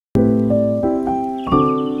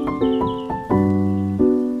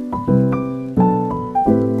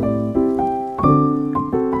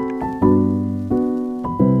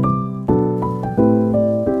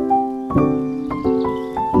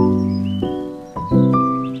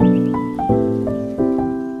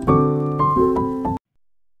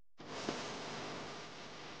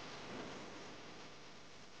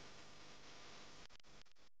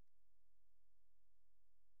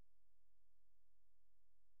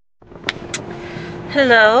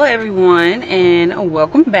Hello everyone, and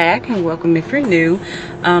welcome back, and welcome if you're new.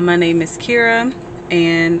 My name is Kira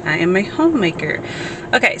and I am a homemaker.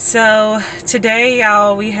 Okay, so today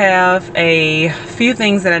y'all, we have a few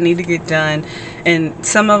things that I need to get done, and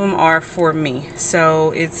some of them are for me.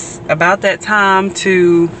 So it's about that time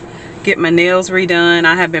to get my nails redone.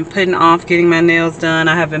 I have been putting off getting my nails done.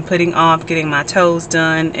 I have been putting off getting my toes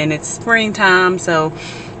done, and it's springtime, so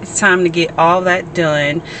it's time to get all that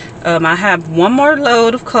done. I have one more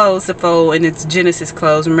load of clothes to fold, and it's Genesis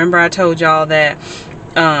clothes. Remember I told y'all that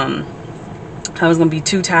I was gonna be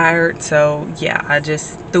too tired, so yeah, I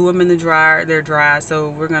just threw them in the dryer. They're dry,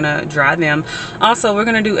 so we're gonna dry them. Also, we're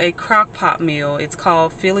gonna do a crock pot meal. It's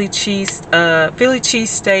called Philly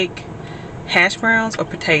cheesesteak hash browns or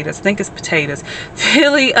potatoes. I think it's potatoes.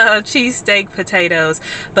 Philly cheesesteak potatoes,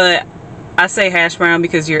 but I say hash brown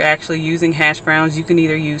because you're actually using hash browns. You can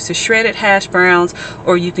either use the shredded hash browns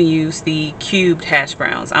or you can use the cubed hash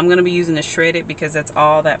browns. I'm going to be using the shredded because that's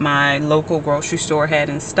all that my local grocery store had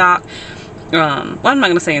in stock. Well, I'm not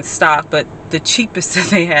going to say in stock, but the cheapest that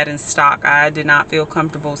they had in stock. I did not feel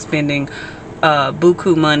comfortable spending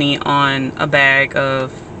buku money on a bag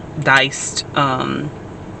of diced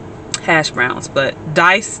hash browns. But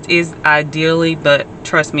diced is ideally, but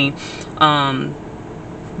trust me,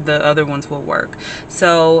 the other ones will work.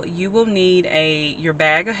 So you will need your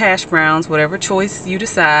bag of hash browns, whatever choice you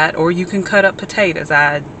decide, or you can cut up potatoes.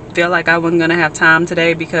 I feel like I wasn't gonna have time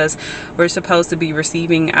today because we're supposed to be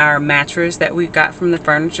receiving our mattress that we got from the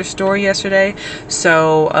furniture store yesterday,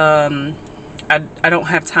 so I don't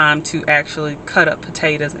have time to actually cut up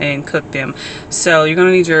potatoes and cook them. So you're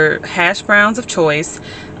gonna need your hash browns of choice,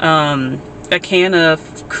 a can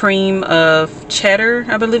of cream of cheddar,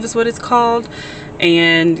 I believe is what it's called,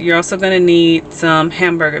 and you're also going to need some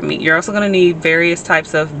hamburger meat. You're also going to need various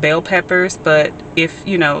types of bell peppers, but if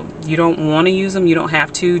you don't want to use them, you don't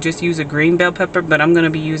have to. Just use a green bell pepper, but I'm going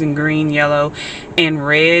to be using green, yellow, and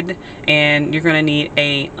red. And you're going to need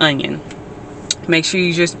a onion. Make sure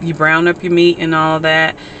you brown up your meat and all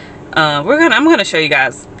that. I'm going to show you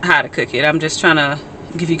guys how to cook it. I'm just trying to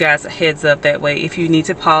give you guys a heads up, that way if you need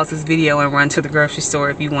to pause this video and run to the grocery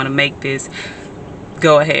store if you want to make this,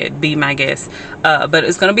 go ahead, be my guest. But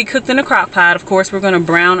it's going to be cooked in a crock pot. Of course, we're going to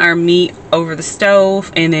brown our meat over the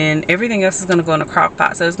stove, and then everything else is going to go in a crock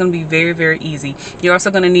pot. So it's going to be very, very easy. You're also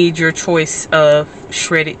going to need your choice of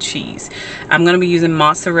shredded cheese. I'm going to be using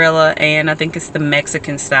mozzarella, and I think it's the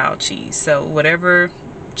Mexican style cheese. So whatever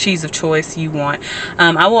cheese of choice you want.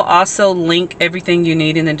 I will also link everything you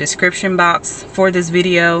need in the description box for this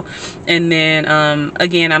video, and then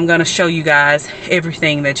again, I'm going to show you guys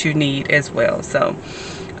everything that you need as well. So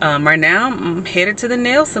right now I'm headed to the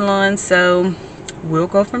nail salon, so we'll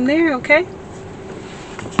go from there. Okay,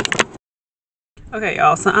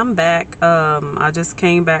 y'all, so I'm back. I just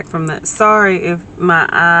came back from that. Sorry if my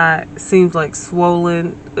eye seems like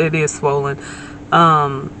swollen. It is swollen.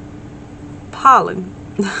 Pollen.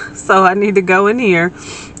 So I need to go in here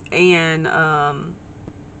and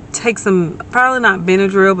take some, probably not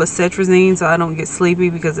Benadryl, but cetrizine, so I don't get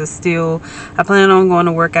sleepy, because it's still, I plan on going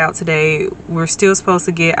to work out today. We're still supposed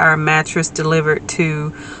to get our mattress delivered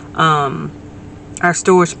to our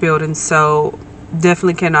storage building, so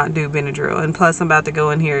definitely cannot do Benadryl. And plus I'm about to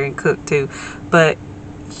go in here and cook too, but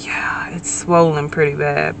yeah, it's swollen pretty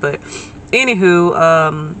bad. But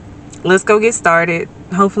anywho, let's go get started.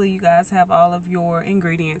 Hopefully you guys have all of your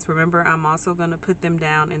ingredients. Remember, I'm also going to put them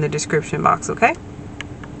down in the description box, okay?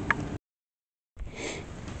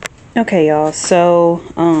 Okay, y'all, so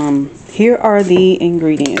here are the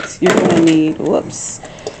ingredients. You're going to need,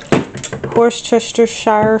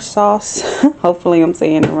 Worcestershire sauce. Hopefully I'm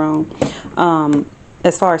saying it wrong.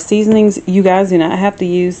 As far as seasonings, you guys do not have to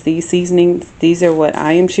use these seasonings. These are what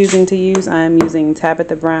I am choosing to use. I am using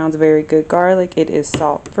Tabitha Brown's Very Good Garlic. It is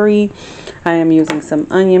salt free. I am using some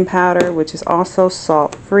onion powder, which is also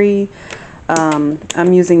salt free.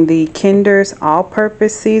 I'm using the Kinder's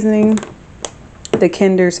all-purpose seasoning, the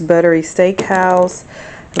Kinder's Buttery Steakhouse,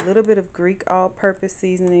 a little bit of Greek all-purpose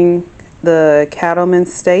seasoning, the Cattleman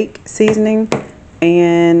Steak seasoning,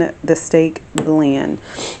 and the steak blend.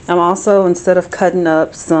 I'm also, instead of cutting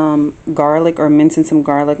up some garlic or mincing some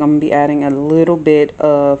garlic, I'm gonna be adding a little bit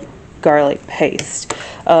of garlic paste.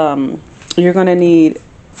 You're gonna need,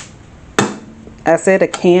 I said a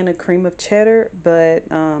can of cream of cheddar,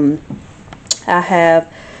 but I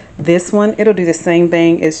have this one. It'll do the same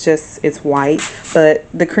thing. It's white, but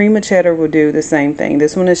the cream of cheddar will do the same thing.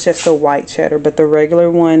 This one is just a white cheddar, but the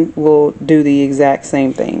regular one will do the exact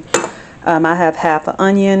same thing. I have half an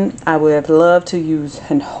onion. I would have loved to use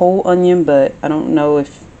a whole onion, but I don't know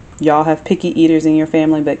if y'all have picky eaters in your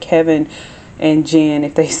family, but Kevin and Jen,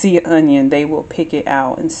 if they see an onion, they will pick it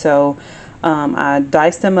out. And so I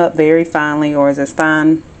diced them up very finely, or as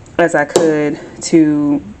fine as I could,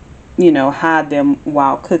 to, you know, hide them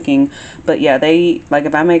while cooking. But yeah, they, like,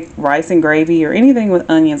 if I make rice and gravy or anything with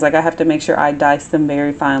onions, like, I have to make sure I dice them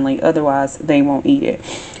very finely, otherwise they won't eat it.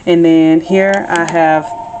 And then here I have,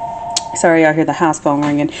 sorry, y'all hear the house phone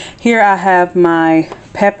ringing. Here I have my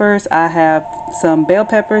peppers. I have some bell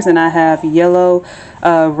peppers, and I have yellow,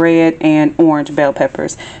 red, and orange bell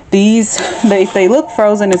peppers. These, they look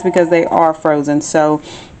frozen, is because they are frozen. So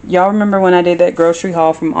y'all remember when I did that grocery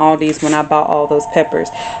haul from Aldi's, when I bought all those peppers,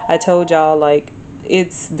 I told y'all, like,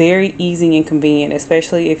 it's very easy and convenient,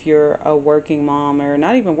 especially if you're a working mom, or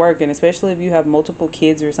not even working, especially if you have multiple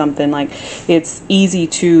kids or something. Like, it's easy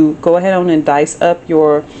to go ahead on and dice up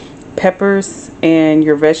your peppers and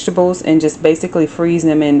your vegetables and just basically freeze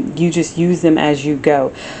them, and you just use them as you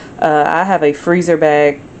go. I have a freezer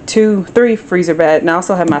bag, 3 freezer bags, and I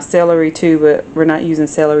also have my celery too, but we're not using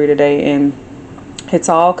celery today, and it's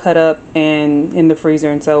all cut up and in the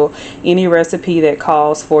freezer. And so any recipe that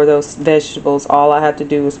calls for those vegetables, all I have to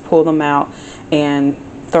do is pull them out and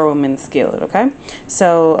throw them in the skillet. Okay,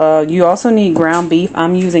 so you also need ground beef.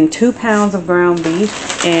 I'm using 2 pounds of ground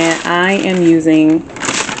beef, and I am using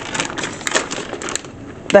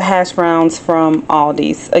the hash browns from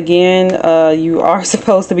Aldi's. Again, you are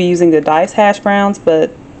supposed to be using the diced hash browns, but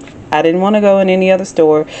I didn't want to go in any other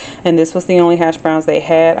store, and this was the only hash browns they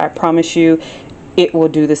had. I promise you it will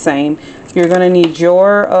do the same. You're going to need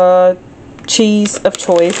your cheese of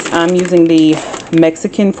choice. I'm using the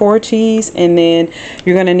Mexican 4 cheese, and then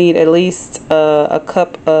you're going to need at least a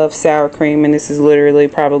cup of sour cream, and this is literally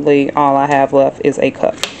probably all I have left is a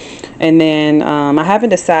cup. And then I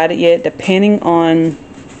haven't decided yet, depending on,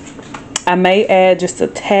 I may add just a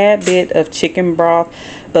tad bit of chicken broth,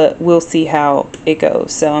 but we'll see how it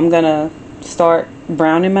goes. So I'm gonna start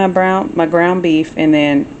browning my ground beef, and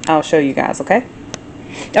then I'll show you guys. Okay.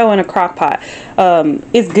 Oh, and a crock pot.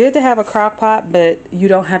 It's good to have a crock pot, but you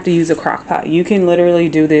don't have to use a crock pot. You can literally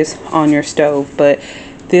do this on your stove, but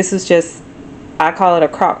this is just, I call it a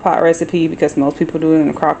crock pot recipe because most people do it in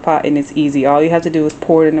a crock pot, and it's easy. All you have to do is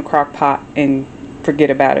pour it in a crock pot and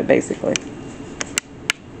forget about it, basically.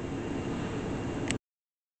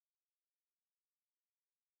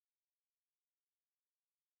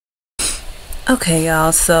 Okay,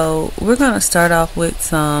 y'all, so we're gonna start off with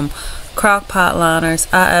some Crockpot liners.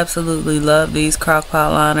 I absolutely love these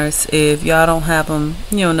Crockpot liners. If y'all don't have them,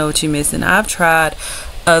 you don't know what you're missing. I've tried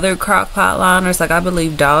other Crockpot liners, like I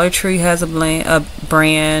believe Dollar Tree has a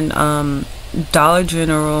brand, Dollar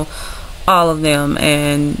General, all of them,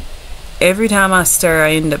 and every time I stir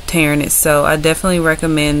I end up tearing it. So I definitely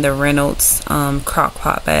recommend the Reynolds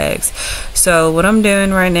Crockpot bags. So what I'm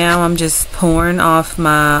doing right now, I'm just pouring off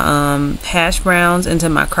my hash browns into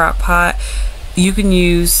my crock pot. You can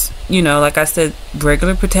use, you know, like I said,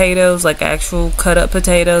 regular potatoes, like actual cut up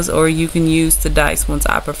potatoes, or you can use the diced ones.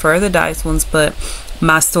 I prefer the diced ones, but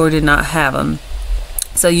my store did not have them.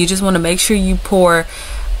 So you just want to make sure you pour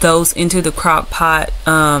those into the crock pot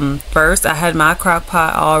first. I had my crock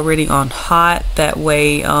pot already on hot, that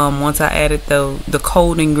way once I added the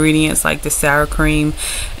cold ingredients like the sour cream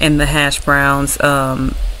and the hash browns,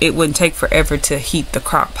 it wouldn't take forever to heat the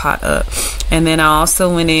crock pot up. And then I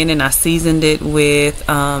also went in and I seasoned it with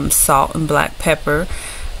salt and black pepper.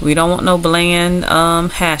 We don't want no bland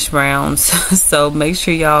hash browns, so make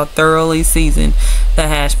sure y'all thoroughly season the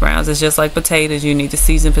hash browns. It's just like potatoes. You need to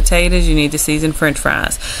season potatoes, you need to season french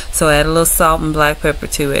fries. So add a little salt and black pepper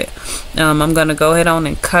to it. I'm gonna go ahead on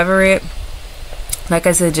and cover it, like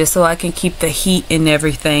I said, just so I can keep the heat and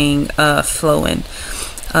everything flowing.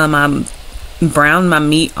 I'm brown my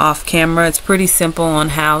meat off camera. It's pretty simple on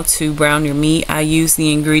how to brown your meat. I use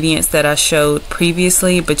the ingredients that I showed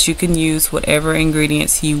previously, but you can use whatever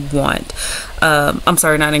ingredients you want. I'm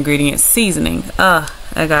sorry, not ingredients, seasoning. I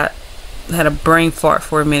had a brain fart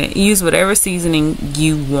for a minute. Use whatever seasoning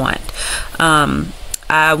you want.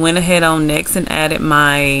 I went ahead on next and added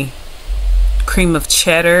my cream of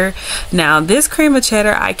cheddar. Now this cream of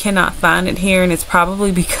cheddar, I cannot find it here, and it's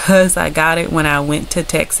probably because I got it when I went to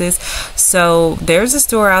Texas. So there's a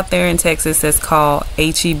store out there in Texas that's called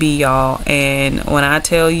HEB, y'all, and when I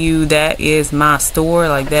tell you that is my store,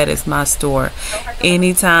 like that is my store.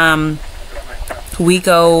 Anytime we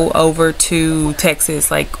go over to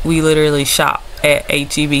Texas, like we literally shop at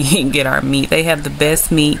HEB and get our meat. They have the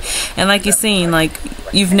best meat, and like you've seen, like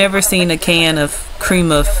you've never seen a can of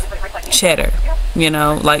cream of cheddar, you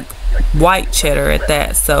know, like white cheddar at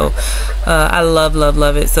that. So I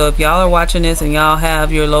love it. So if y'all are watching this and y'all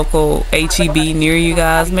have your local HEB near you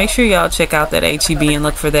guys, make sure y'all check out that HEB and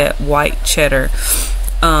look for that white cheddar.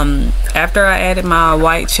 After I added my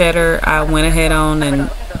white cheddar, I went ahead on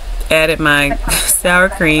and added my sour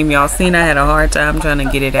cream. Y'all seen I had a hard time trying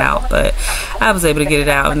to get it out, but I was able to get it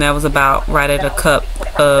out, and that was about right at a cup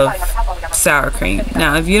of sour cream.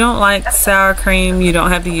 Now if you don't like sour cream, you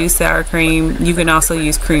don't have to use sour cream. You can also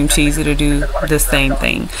use cream cheese to do the same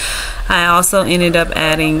thing. I also ended up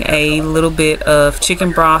adding a little bit of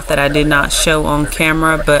chicken broth that I did not show on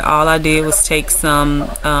camera, but all I did was take some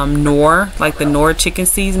Knorr, like the Knorr chicken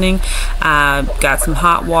seasoning. I got some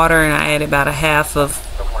hot water and I added about a half of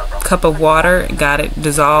cup of water, got it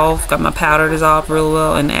dissolved, got my powder dissolved real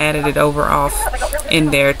well, and added it over off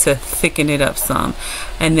in there to thicken it up some.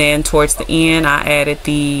 And then towards the end I added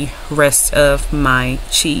the rest of my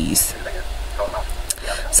cheese.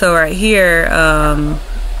 So right here,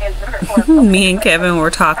 me and Kevin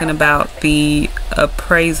were talking about the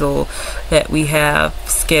appraisal that we have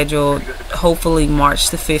scheduled, hopefully March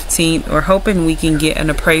the 15th. We're hoping we can get an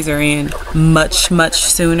appraiser in much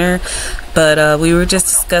sooner, but we were just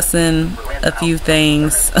discussing a few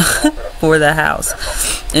things for the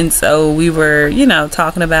house, and so we were, you know,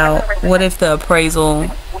 talking about what if the appraisal,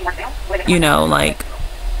 you know, like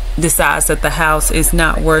decides that the house is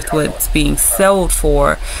not worth what's being sold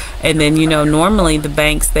for. And then, you know, normally the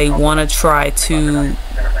banks, they want to try to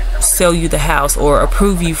sell you the house or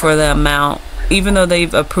approve you for the amount. Even though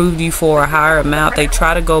they've approved you for a higher amount, they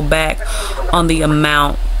try to go back on the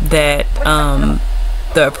amount that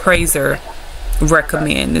the appraiser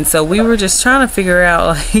recommend. And so we were just trying to figure out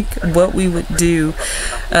like what we would do,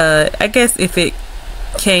 I guess, if it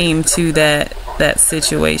came to that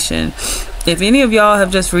situation. If any of y'all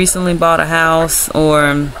have just recently bought a house,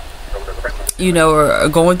 or you know, or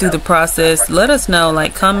going through the process, let us know.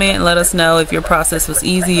 Like, comment, let us know if your process was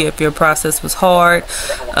easy, if your process was hard,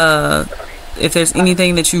 if there's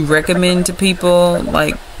anything that you recommend to people.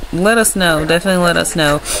 Like, let us know, definitely let us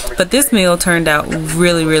know. But this meal turned out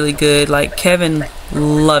really good. Like, Kevin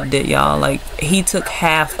loved it, y'all. Like, he took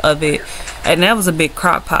half of it, and that was a big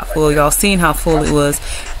crock pot full. Y'all seen how full it was.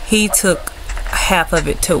 He took half of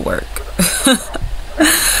it to work.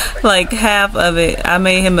 Like, half of it. I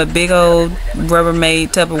made him a big old Rubbermaid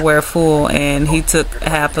Tupperware full, and he took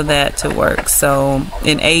half of that to work. So,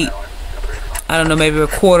 and ate, I don't know, maybe a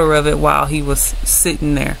quarter of it while he was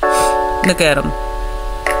sitting there. Look at him.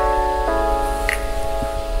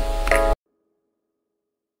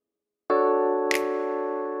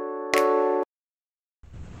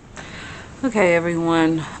 Okay,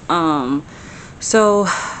 everyone, so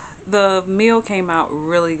the meal came out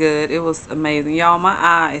really good. It was amazing, y'all. My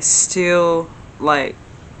eye is still like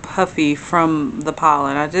puffy from the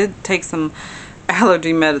pollen. I did take some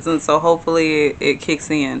allergy medicine, so hopefully it kicks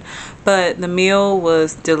in. But the meal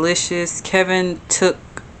was delicious. Kevin took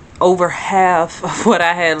over half of what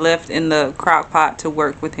I had left in the crock pot to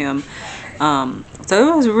work with him, so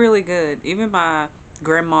it was really good. Even my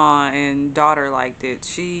grandma and daughter liked it.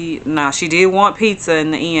 She did want pizza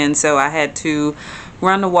in the end, so I had to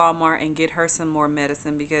run to Walmart and get her some more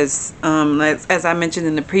medicine because as I mentioned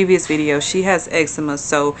in the previous video, she has eczema.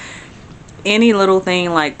 So any little thing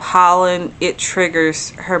like pollen, it triggers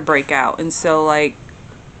her breakout. And so, like,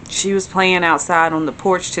 she was playing outside on the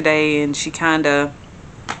porch today and she kind of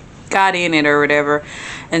got in it or whatever,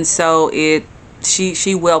 and so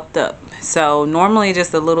she whelped up. So normally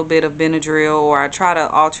just a little bit of Benadryl, or I try to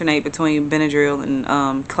alternate between Benadryl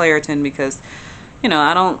and Claritin, because, you know,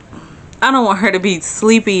 I don't want her to be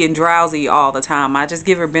sleepy and drowsy all the time. I just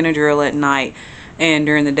give her Benadryl at night, and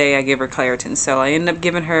during the day I give her Claritin. So I ended up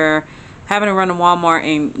having to run to Walmart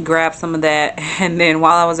and grab some of that. And then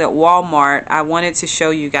while I was at Walmart, I wanted to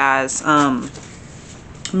show you guys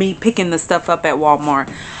me picking the stuff up at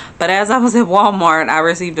Walmart. But as I was at Walmart, I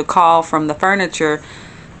received a call from the furniture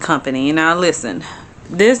company. Now listen,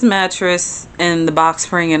 this mattress and the box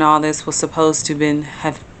spring and all this was supposed to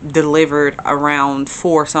have delivered around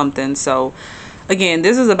 4 something. So again,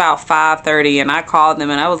 this is about 5:30, and I called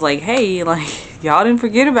them and I was like, hey, like, y'all didn't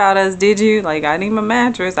forget about us, did you? Like, I need my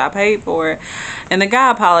mattress, I paid for it. And the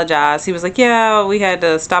guy apologized. He was like, yeah, we had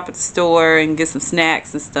to stop at the store and get some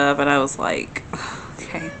snacks and stuff. And I was like,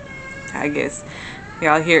 okay, I guess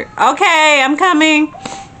y'all hear, okay, I'm coming.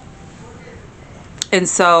 And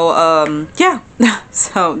so yeah,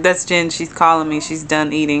 so that's Jen. She's calling me. She's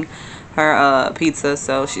done eating her pizza,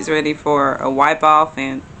 so she's ready for a wipe off,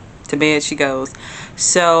 and to bed she goes.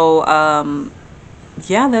 So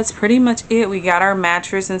yeah, that's pretty much it. We got our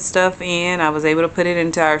mattress and stuff in. I was able to put it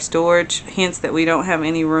into our storage, hence that we don't have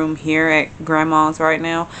any room here at grandma's right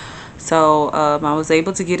now. So I was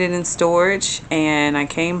able to get it in storage, and I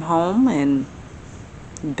came home and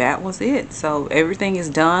that was it. So everything is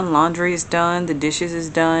done. Laundry is done. The dishes is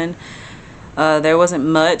done. There wasn't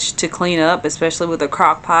much to clean up, especially with the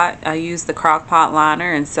Crockpot. I used the Crockpot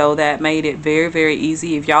liner, and so that made it very, very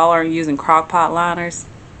easy. If y'all aren't using Crockpot liners,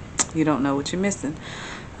 you don't know what you're missing.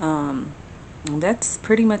 That's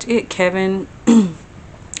pretty much it. Kevin, I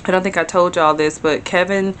don't think I told y'all this, but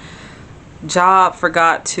Kevin job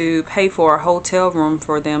forgot to pay for a hotel room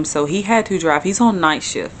for them, so he had to drive. He's on night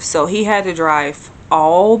shift, so he had to drive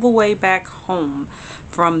all the way back home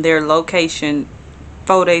from their location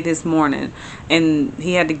 4 days this morning, and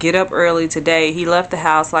he had to get up early today. He left the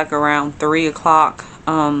house like around 3 o'clock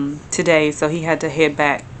today, so he had to head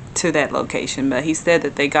back to that location. But he said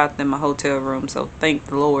that they got them a hotel room, so thank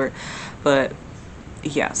the Lord. But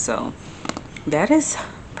yeah, so that is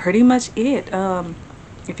pretty much it.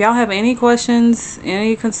 If y'all have any questions,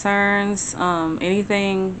 any concerns,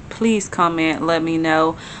 anything, please comment, let me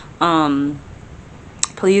know.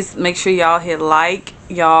 Please make sure y'all hit like,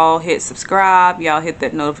 y'all hit subscribe, y'all hit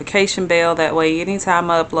that notification bell. That way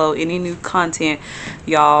anytime I upload any new content,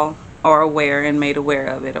 y'all are aware and made aware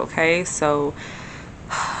of it. Okay, so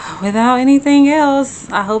without anything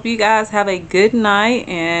else, I hope you guys have a good night,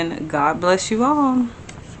 and God bless you all.